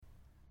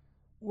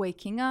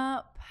waking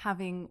up,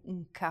 having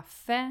un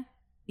caffè,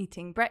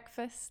 eating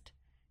breakfast.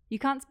 You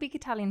can't speak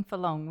Italian for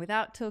long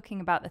without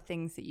talking about the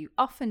things that you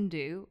often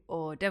do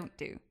or don't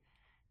do.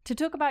 To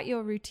talk about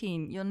your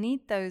routine, you'll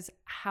need those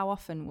how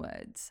often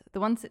words, the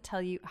ones that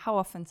tell you how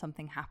often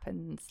something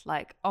happens,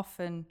 like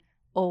often,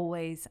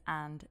 always,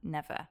 and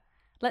never.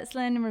 Let's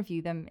learn and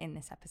review them in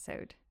this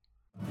episode.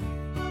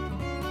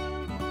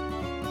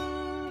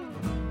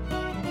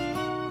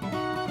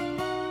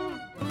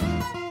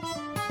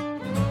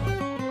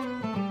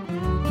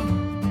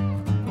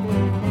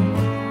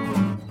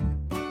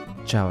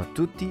 Ciao a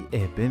tutti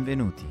e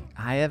benvenuti.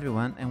 Hi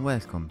everyone and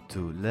welcome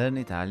to Learn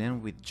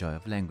Italian with Joy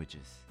of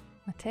Languages.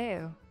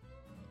 Matteo,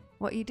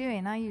 what are you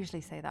doing? I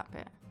usually say that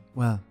bit.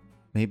 Well,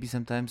 maybe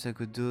sometimes I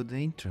could do the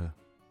intro.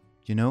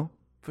 You know,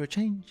 for a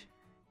change.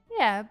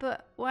 Yeah,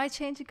 but why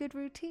change a good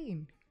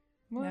routine?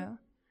 What? No.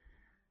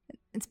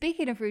 And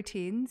speaking of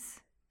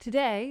routines,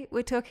 today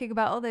we're talking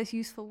about all those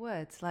useful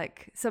words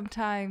like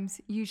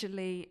sometimes,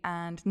 usually,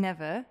 and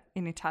never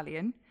in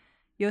Italian.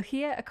 You'll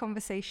hear a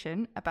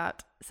conversation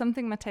about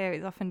something Matteo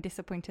is often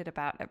disappointed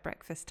about at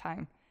breakfast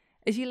time.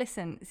 As you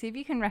listen, see if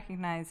you can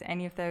recognize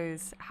any of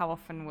those how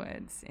often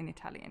words in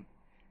Italian.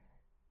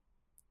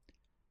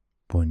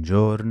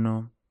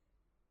 Buongiorno.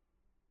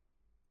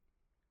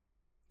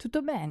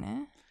 Tutto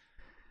bene?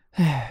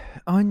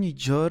 Ogni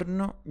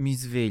giorno mi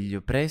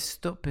sveglio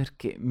presto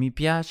perché mi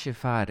piace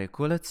fare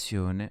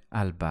colazione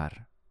al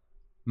bar,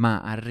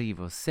 ma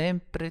arrivo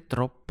sempre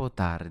troppo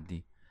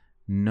tardi.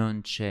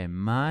 Non c'è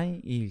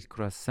mai il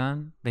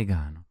croissant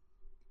vegano.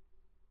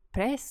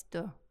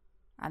 Presto,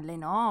 alle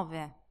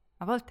 9,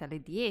 a volte alle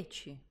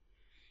 10.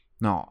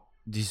 No,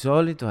 di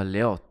solito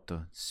alle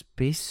 8,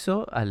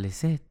 spesso alle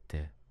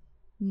 7.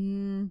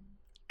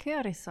 Che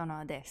ore sono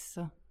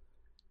adesso?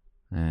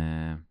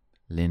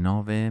 Le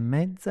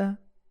 9:30?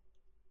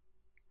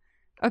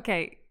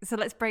 Okay, so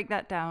let's break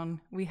that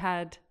down. We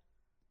had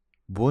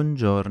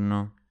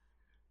Buongiorno.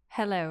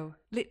 hello,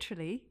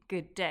 literally,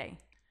 good day.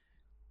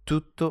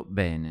 Tutto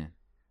bene.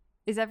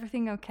 Is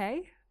everything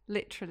okay?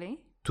 Literally,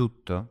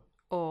 Tutto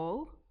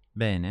all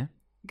bene?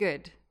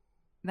 good.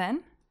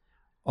 Then,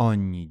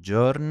 Ogni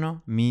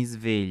giorno mi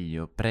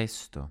sveglio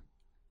presto.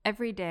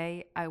 every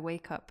day I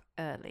wake up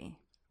early.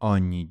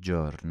 Ogni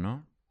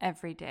giorno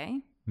Every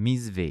day mi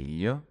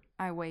sveglio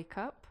I wake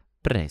up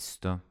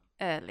presto.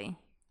 early.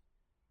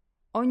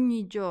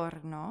 Ogni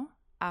giorno,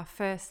 our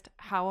first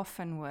how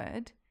often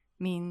word,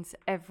 means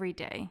every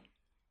day.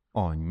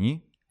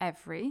 Ogni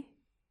Every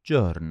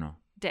giorno.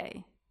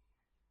 day.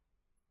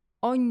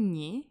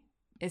 Ogni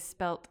is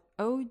spelt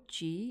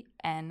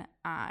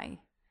O-G-N-I,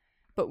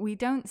 but we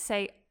don't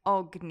say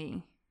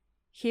ogni.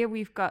 Here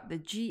we've got the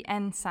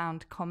GN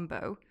sound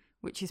combo,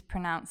 which is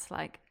pronounced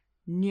like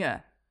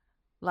gne,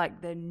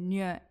 like the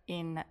gne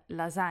in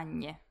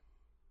lasagne.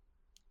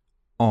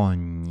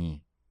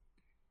 Ogni.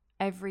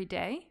 Every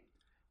day,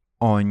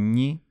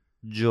 Ogni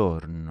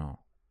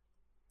giorno.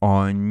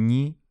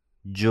 Ogni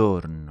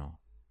giorno.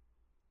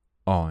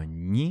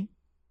 Ogni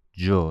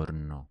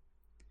giorno.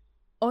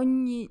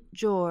 ogni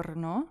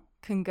giorno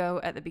can go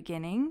at the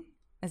beginning,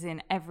 as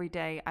in every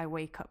day I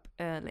wake up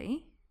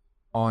early,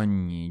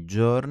 Ogni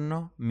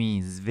giorno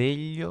mi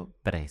sveglio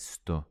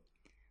presto.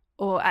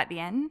 or at the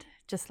end,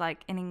 just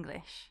like in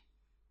English.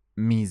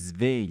 Mi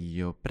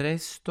sveglio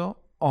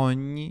presto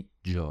ogni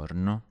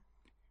giorno.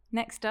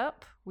 Next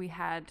up, we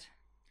had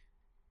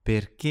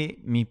Perché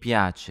mi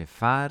piace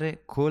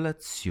fare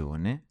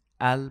colazione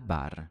al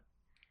bar.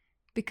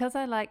 because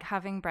I like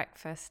having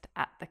breakfast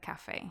at the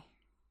cafe.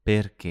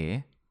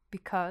 Perché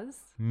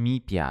Because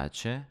mi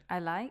piace I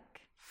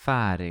like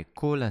fare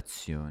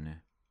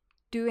colazione.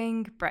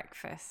 doing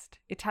breakfast.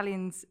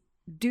 Italians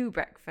do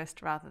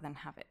breakfast rather than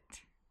have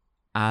it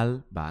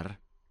Al bar.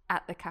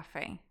 at the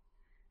cafe.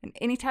 And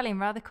in Italian,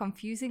 rather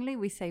confusingly,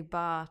 we say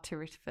bar to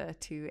refer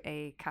to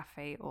a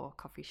cafe or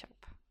coffee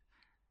shop.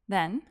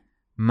 Then,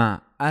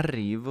 Ma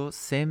arrivo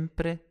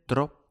sempre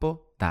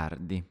troppo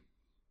tardi.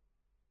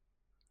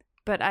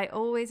 but I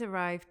always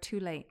arrive too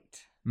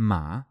late.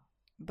 Ma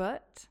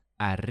But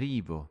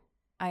arrivo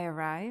I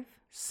arrive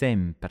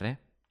sempre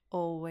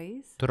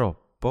always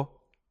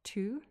troppo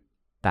too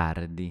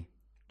tardi.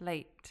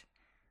 late.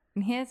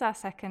 And here's our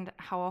second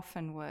how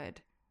often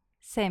word,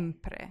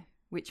 sempre,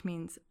 which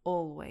means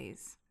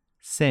always.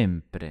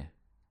 Sempre.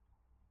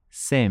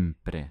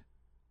 Sempre.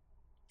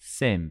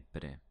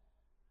 Sempre.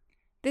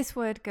 This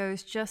word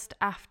goes just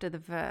after the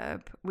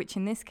verb, which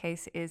in this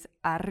case is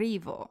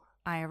arrivo,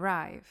 I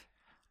arrive.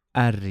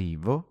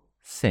 Arrivo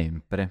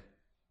sempre.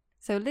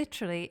 So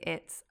literally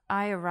it's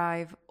I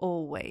arrive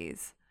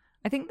always.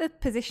 I think the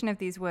position of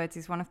these words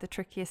is one of the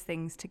trickiest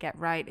things to get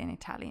right in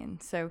Italian.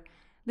 So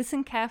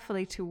listen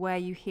carefully to where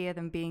you hear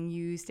them being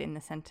used in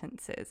the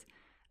sentences.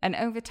 And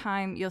over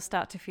time, you'll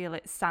start to feel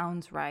it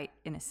sounds right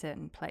in a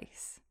certain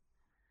place.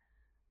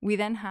 We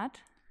then had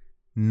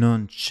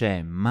Non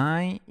c'è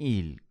mai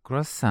il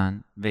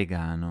croissant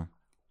vegano.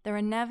 there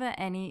are never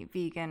any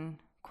vegan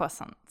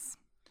croissants.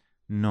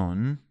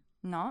 Non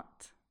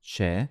Not,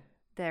 c'è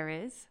there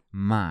is,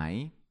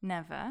 mai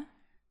never,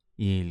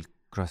 il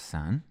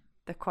croissant,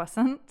 the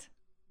croissant,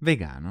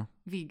 vegano.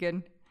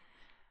 vegan.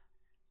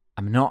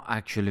 I'm not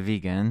actually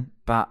vegan,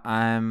 but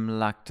I'm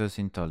lactose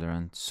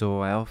intolerant,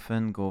 so I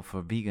often go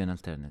for vegan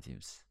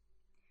alternatives.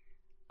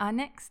 Our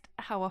next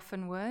how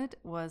often word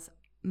was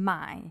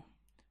mai.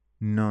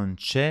 Non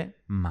c'è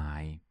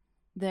mai.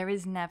 There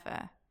is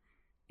never.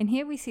 And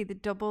here we see the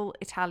double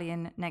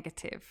Italian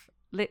negative.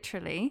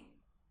 Literally,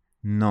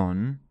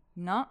 Non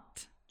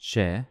not,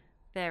 c'è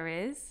there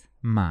is,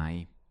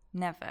 mai.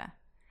 never.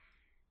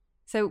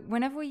 So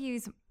whenever we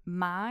use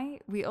mai,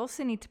 we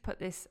also need to put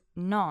this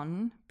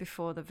non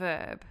before the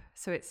verb.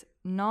 So it's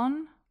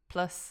non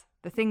plus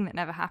the thing that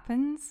never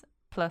happens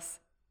plus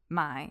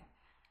mai.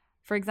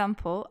 For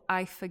example,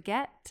 I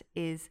forget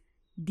is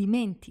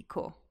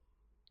dimentico.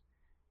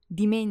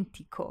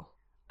 Dimentico.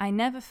 I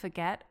never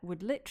forget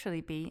would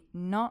literally be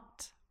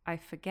not I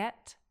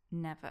forget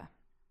never.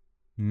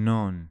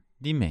 Non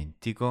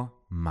dimentico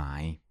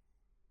mai.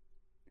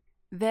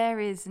 There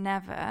is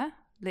never,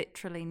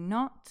 literally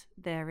not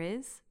there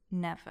is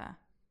never.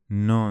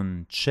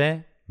 Non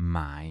c'è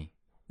mai.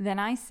 Then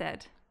I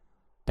said,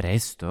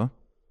 Presto?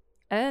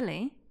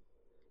 early,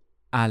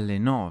 Alle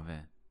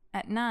 9.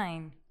 at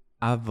 9,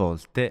 A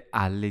volte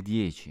alle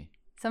 10.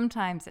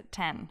 sometimes at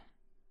 10.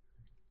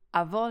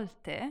 A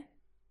volte,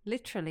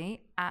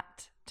 literally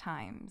at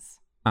times.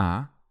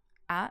 A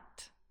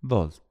At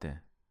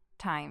volte.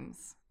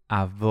 times.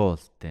 A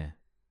volte.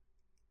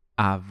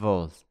 A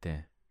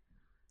volte.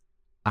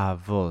 A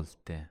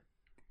volte.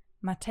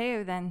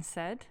 Matteo then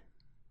said,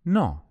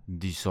 No,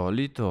 di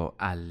solito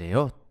alle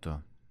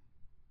 8.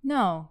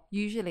 no,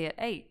 usually at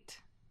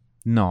 8.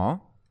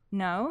 No,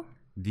 No,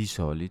 di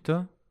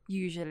solito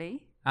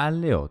usually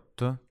alle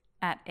 8.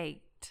 at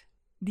 8.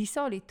 Di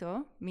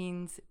solito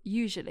means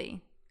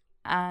usually,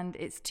 and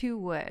it's two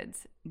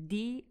words,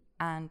 di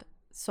and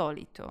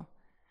solito.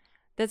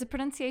 There's a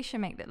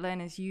pronunciation make that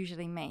learners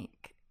usually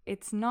make.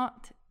 It's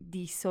not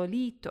di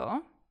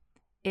solito,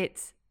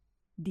 it's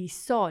di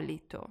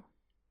solito.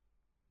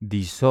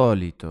 Di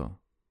solito.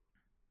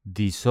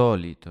 Di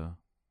solito.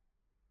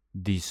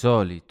 Di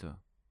solito.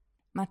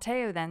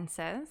 Matteo then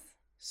says,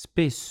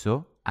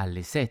 Spesso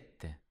alle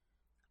 7.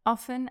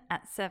 often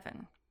at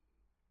 7.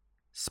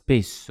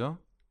 Spesso,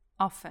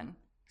 Often.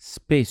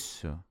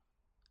 spesso,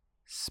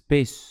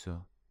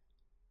 spesso,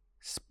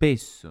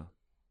 spesso.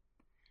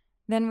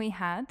 Then we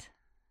had,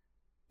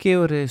 Che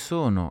ore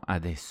sono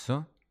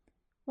adesso?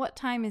 what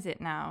time is it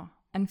now?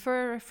 And for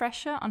a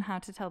refresher on how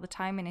to tell the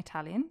time in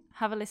Italian,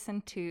 have a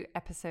listen to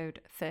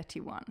episode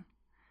 31.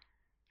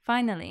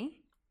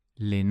 Finally,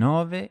 Le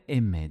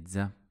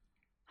 9:30.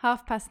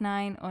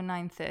 9:30 or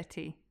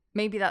 9:30.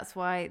 Maybe that's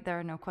why there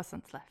are no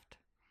croissants left.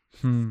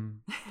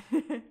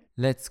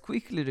 Let's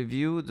quickly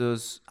review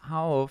those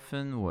how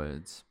often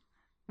words.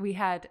 We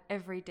had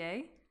every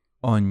day,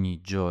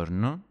 Ogni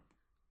giorno,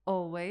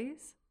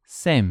 always,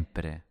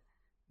 sempre,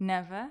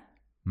 never,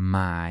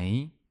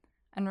 mai,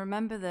 and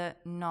remember the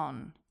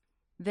non.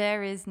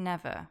 There is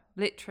never.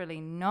 Literally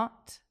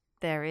not,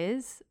 there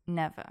is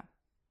never.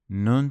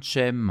 non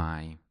c'è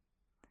mai,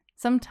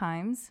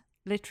 Sometimes,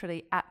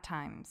 literally at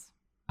times.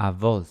 a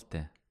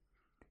volte,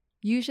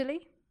 Usually,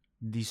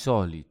 di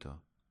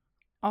solito,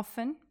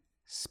 often.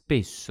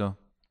 spesso.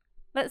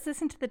 Let's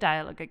listen to the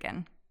dialogue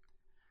again.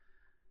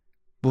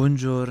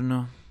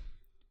 Buongiorno.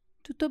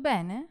 Tutto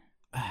bene?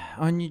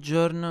 Ogni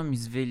giorno mi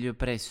sveglio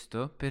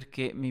presto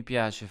perché mi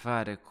piace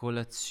fare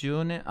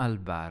colazione al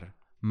bar,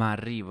 ma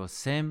arrivo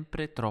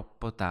sempre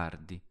troppo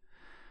tardi.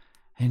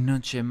 E non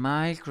c'è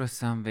mai il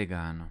croissant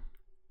vegano.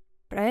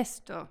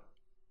 Presto,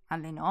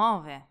 alle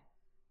 9,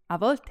 a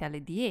volte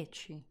alle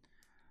 10.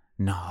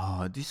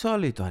 No, di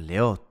solito alle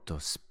 8,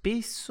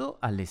 spesso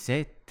alle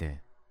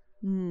 7.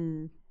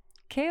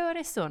 Che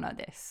ore sono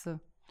adesso?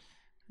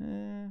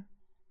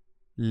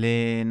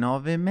 Le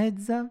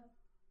 9:30?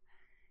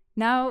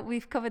 Now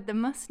we've covered the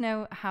must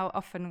know how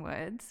often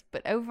words,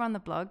 but over on the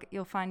blog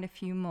you'll find a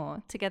few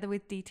more, together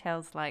with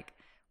details like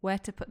where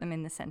to put them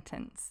in the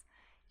sentence.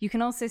 You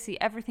can also see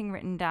everything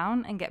written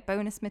down and get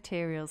bonus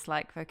materials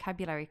like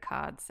vocabulary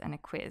cards and a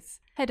quiz.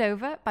 Head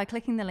over by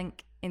clicking the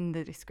link in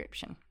the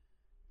description.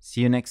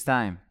 See you next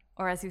time.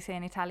 Or as we say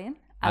in Italian,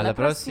 Alla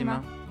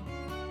prossima.